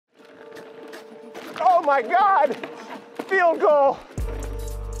Oh my God! Field goal!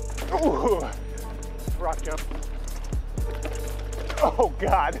 Ooh. Rock jump. Oh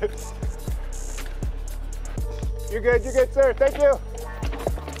God. You're good, sir. Thank you.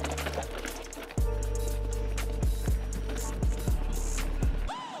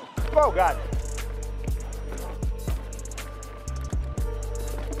 Oh God.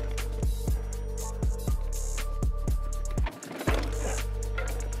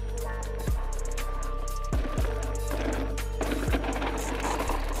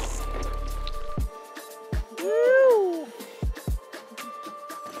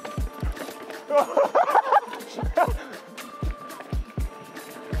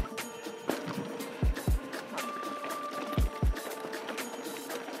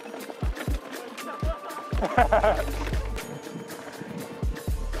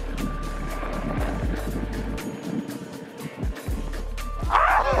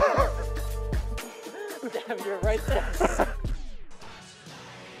 Damn, you're right there.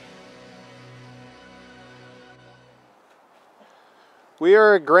 We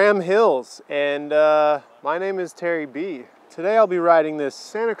are at Graham Hills, and my name is Terry B. Today I'll be riding this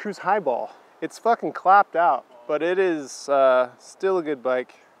Santa Cruz Highball. It's fucking clapped out, but it is still a good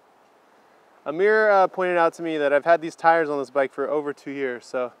bike. Amir pointed out to me that I've had these tires on this bike for over 2 years,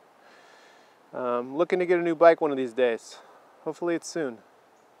 so looking to get a new bike one of these days. Hopefully it's soon.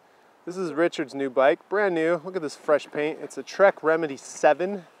 This is Richard's new bike, brand new. Look at this fresh paint. It's a Trek Remedy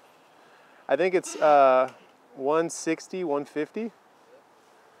 7. I think it's 160, 150.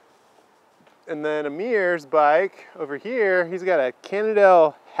 And then Amir's bike over here, he's got a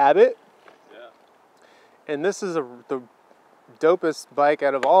Cannondale Habit. Yeah. And this is the dopest bike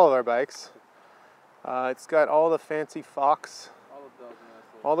out of all of our bikes. It's got all the fancy Fox,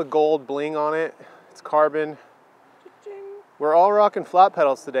 all the gold bling on it. It's carbon. We're all rocking flat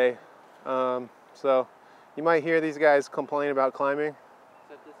pedals today. So you might hear these guys complain about climbing.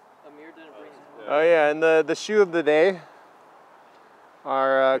 Oh yeah, and the shoe of the day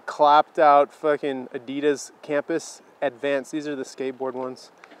are clapped out fucking Adidas Campus Advanced. These are the skateboard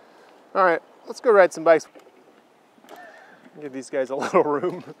ones. All right, let's go ride some bikes. Give these guys a little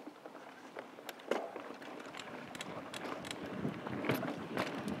room.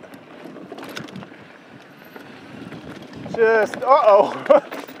 Just, uh-oh.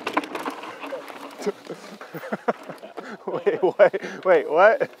 Wait,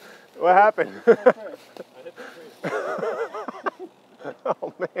 what? What happened?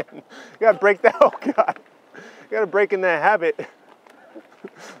 Oh man, you gotta break that, oh God. You gotta break in that habit.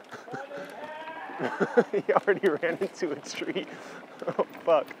 He already ran into a tree. Oh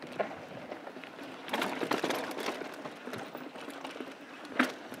fuck.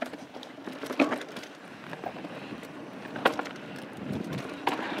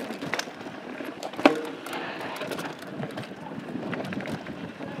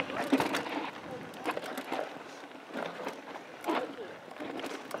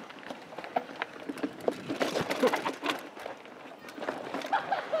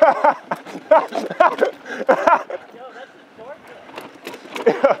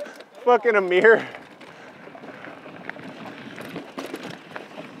 Fucking Amir.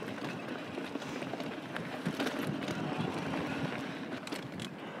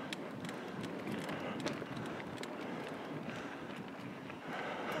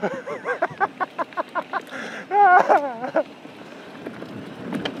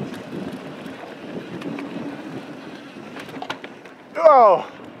 Oh.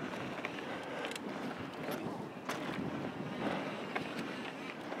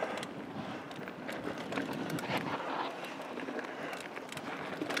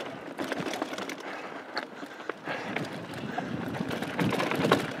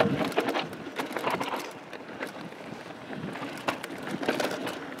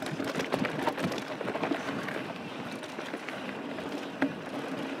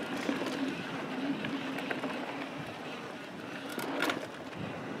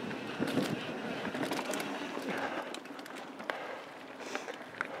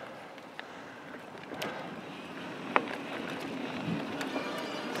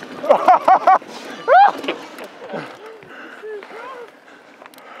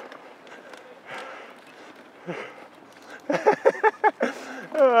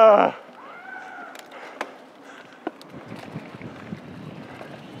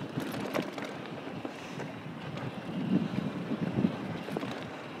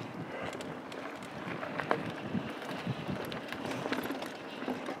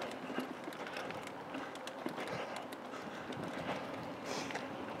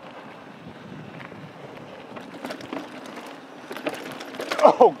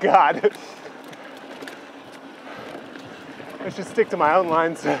 Oh God. I should stick to my own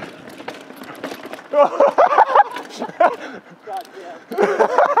lines. God damn.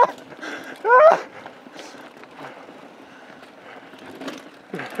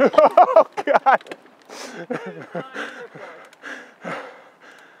 Oh God.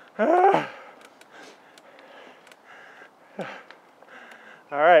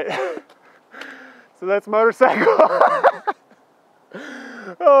 All right. So that's motorcycle.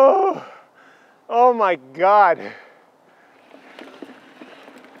 Oh my God.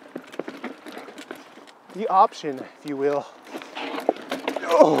 The option, if you will.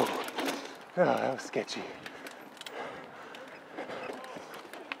 Oh, that was sketchy.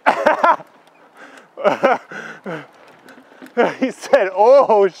 He said,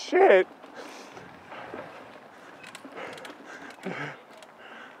 oh shit.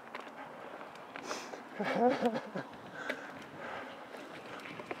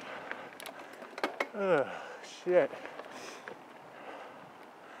 Oh shit.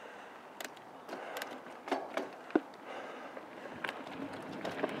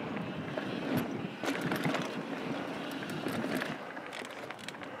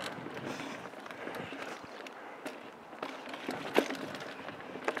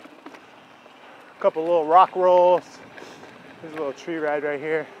 Couple little rock rolls. There's a little tree ride right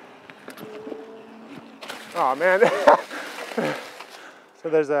here. Oh man. So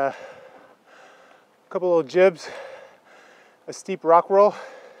there's a couple little jibs, a steep rock roll,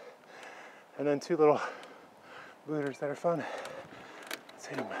 and then two little booters that are fun. Let's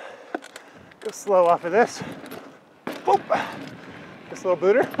hit them. Go slow off of this. Whoop. This little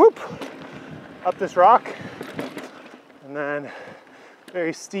booter. Whoop. Up this rock. And then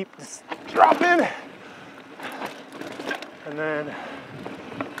very steep drop in. And then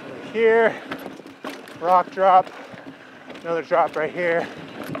over here, rock drop, another drop right here.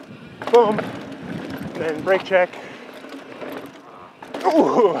 Boom. And then brake check.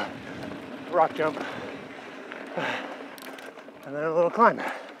 Ooh. Rock jump. And then a little climb.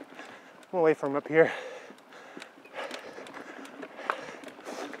 I'm away from up here.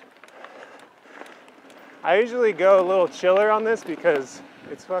 I usually go a little chiller on this because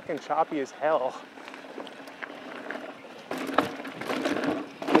it's fucking choppy as hell.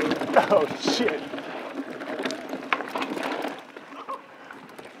 Oh shit.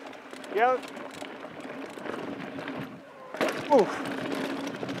 Yep. Oof.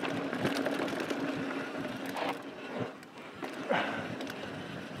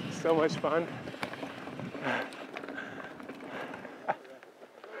 So much fun.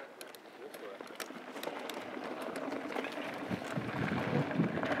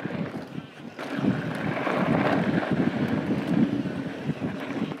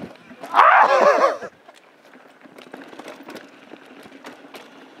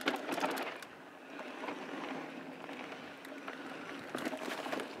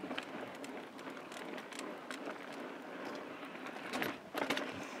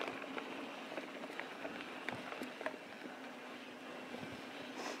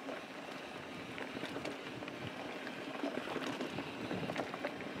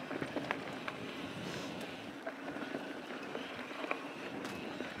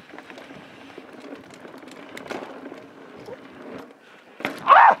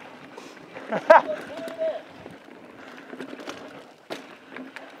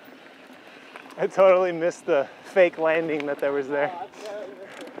 I totally missed the fake landing that there was there. Oh, I totally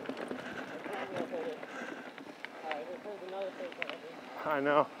missed it. I'm gonna hit it. Alright, here's another fake landing. I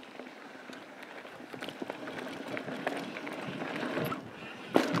know.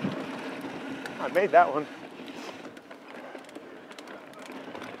 I made that one.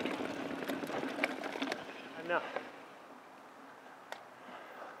 I know.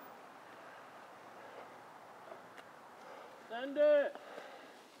 Send it!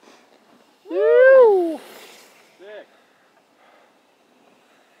 Woo! Sick.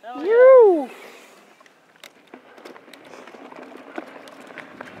 Hell yeah. Woo!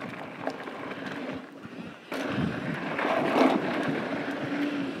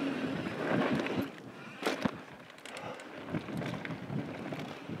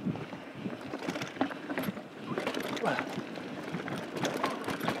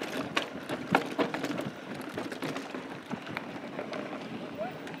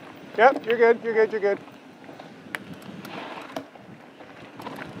 Yep, you're good, you're good, you're good.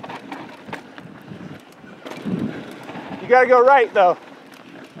 You gotta go right though.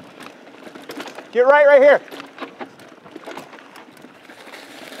 Get right here.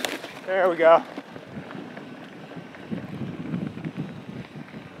 There we go.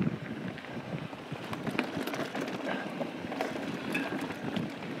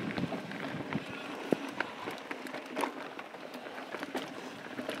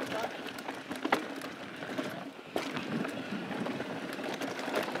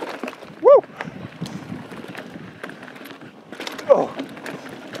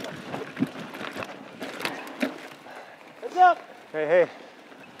 Hey, hey.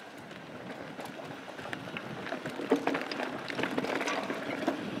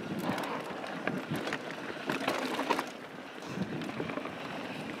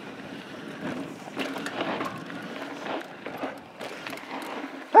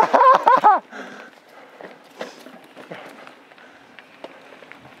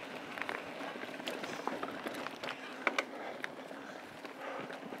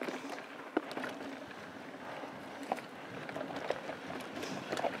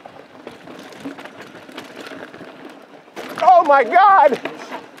 Oh my God!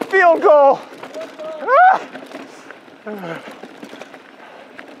 Field goal! Ah!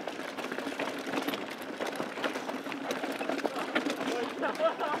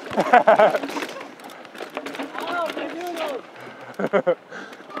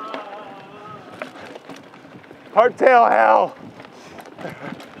 Hardtail hell!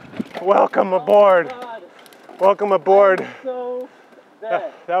 Welcome aboard. God. Welcome aboard. So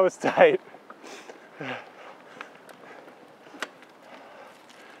dead. That was tight.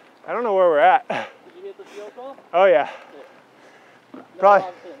 I don't know where we're at. Did you get the field goal? Oh yeah. No Probably.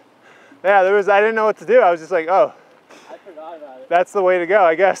 option. Yeah, I didn't know what to do. I was just like, oh, I forgot about it. that's the way to go,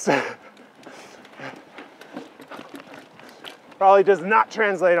 I guess. Probably does not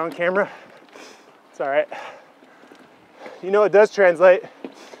translate on camera. It's all right. You know it does translate.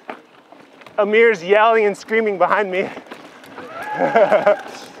 Amir's yelling and screaming behind me.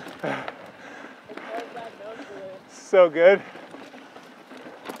 So good.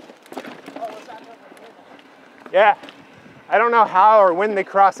 Yeah. I don't know how or when they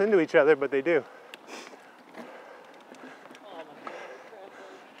cross into each other, but they do.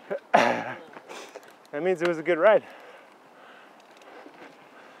 That means it was a good ride.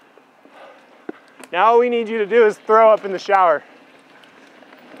 Now all we need you to do is throw up in the shower.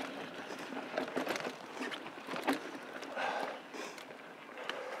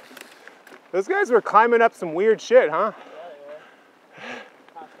 Those guys were climbing up some weird shit, huh? Yeah, they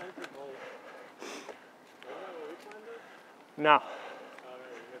were. No.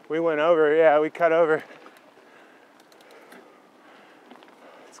 We went over, yeah, we cut over.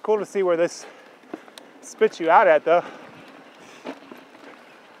 It's cool to see where this spits you out at, though.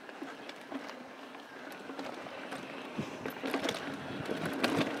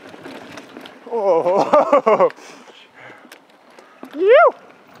 Oh, you!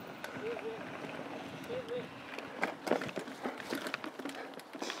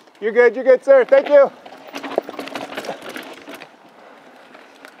 You're good, sir. Thank you.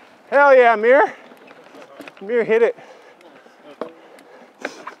 Hell yeah, Amir. Amir hit it.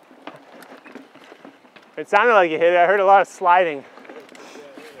 It sounded like you hit it. I heard a lot of sliding.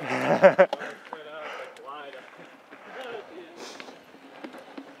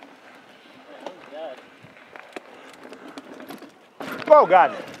 Oh,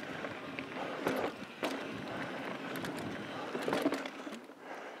 God.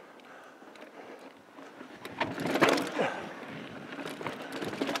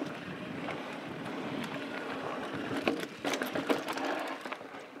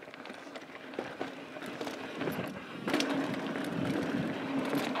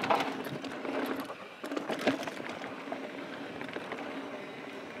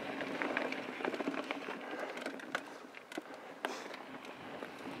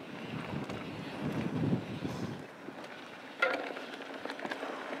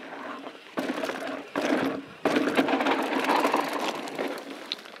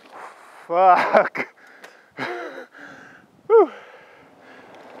 Fuck. Whew.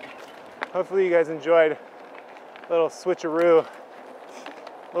 Hopefully you guys enjoyed a little switcheroo,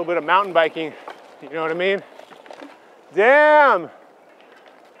 a little bit of mountain biking, you know what I mean? Damn!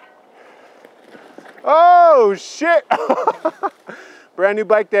 Oh, shit! Brand new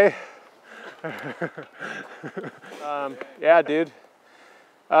bike day. Yeah, dude.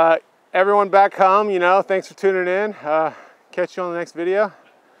 Everyone back home, you know, thanks for tuning in. Catch you on the next video.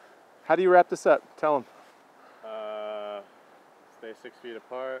 How do you wrap this up? Tell them. Stay 6 feet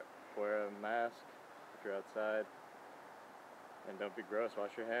apart, wear a mask if you're outside, and don't be gross.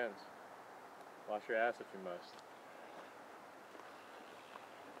 Wash your hands. Wash your ass if you must.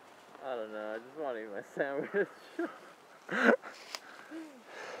 I don't know, I just want to eat my sandwich.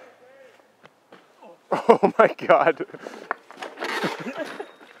 Oh my God.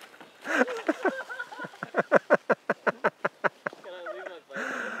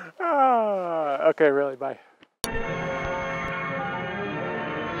 Okay, really, bye.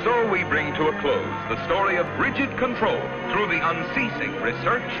 So we bring to a close the story of rigid control through the unceasing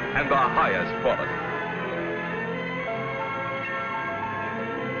research and the highest quality.